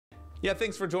Yeah,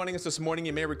 thanks for joining us this morning.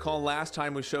 You may recall last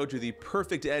time we showed you the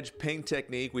perfect edge paint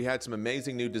technique. We had some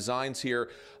amazing new designs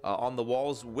here on the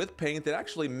walls with paint that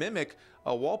actually mimic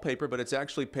a wallpaper, but it's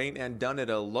actually paint and done at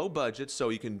a low budget, so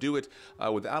you can do it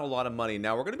without a lot of money.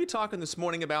 Now, we're going to be talking this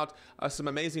morning about some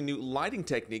amazing new lighting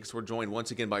techniques. We're joined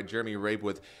once again by Jeremy Rabe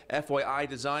with FYI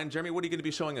Design. Jeremy, what are you going to be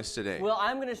showing us today? Well,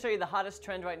 I'm going to show you the hottest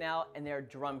trend right now, and they're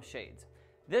drum shades.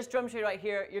 This drum shade right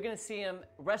here, you're going to see them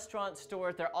restaurants,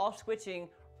 stores, they're all switching.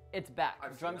 It's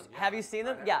back. Drums. Yeah. Have you seen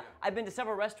them? Yeah. I've been to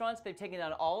several restaurants. They've taken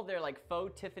down all of their like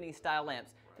faux Tiffany style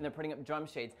lamps and they're putting up drum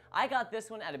shades. I got this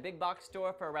one at a big box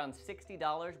store for around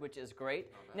 $60, which is great.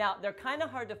 Now, they're kind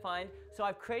of hard to find, so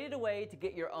I've created a way to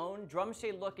get your own drum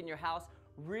shade look in your house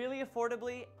really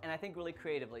affordably and I think really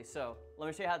creatively. So let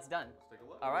me show you how it's done. Let's take a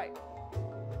look. All right.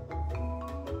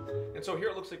 And so here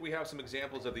it looks like we have some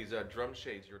examples of these drum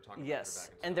shades you were talking about. Yes,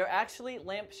 and they're actually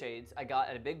lamp shades I got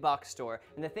at a big box store.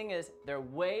 And the thing is, they're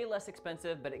way less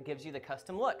expensive, but it gives you the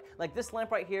custom look. Like this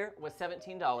lamp right here was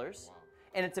 $17. Wow.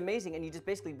 And it's amazing, and you just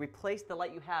basically replace the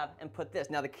light you have and put this.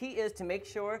 Now the key is to make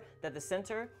sure that the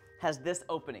center has this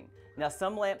opening. Now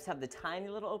some lamps have the tiny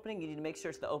little opening. You need to make sure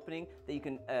it's the opening that you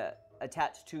can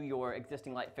attach to your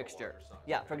existing light fixture.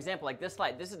 Yeah, for example, like this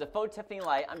light. This is a faux Tiffany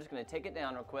light. I'm just gonna take it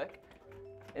down real quick.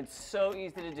 It's so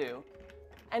easy to do.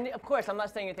 And of course, I'm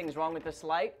not saying anything's wrong with this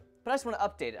light, but I just want to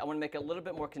update it. I want to make it a little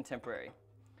bit more contemporary.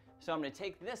 So I'm going to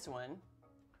take this one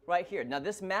right here. Now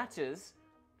this matches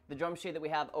the drum shade that we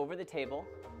have over the table.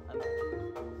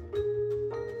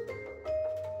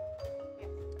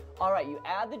 All right, you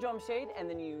add the drum shade and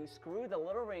then you screw the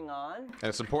little ring on. And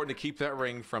it's important to keep that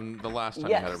ring from the last time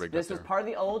you had it rigged up there. Yes, this is part of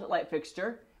the old light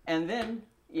fixture. And then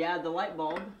you add the light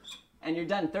bulb. And you're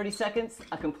done. 30 seconds,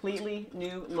 a completely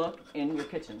new look in your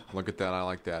kitchen. Look at that, I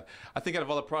like that. I think out of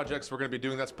all the projects we're going to be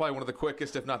doing, that's probably one of the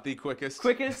quickest, if not the quickest.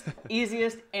 Quickest,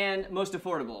 easiest, and most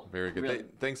affordable. Very good. Really.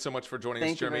 Thanks so much for joining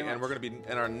us, Jeremy. And we're going to be,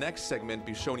 in our next segment,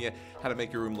 be showing you how to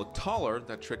make your room look taller.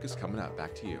 That trick is coming up.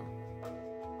 Back to you.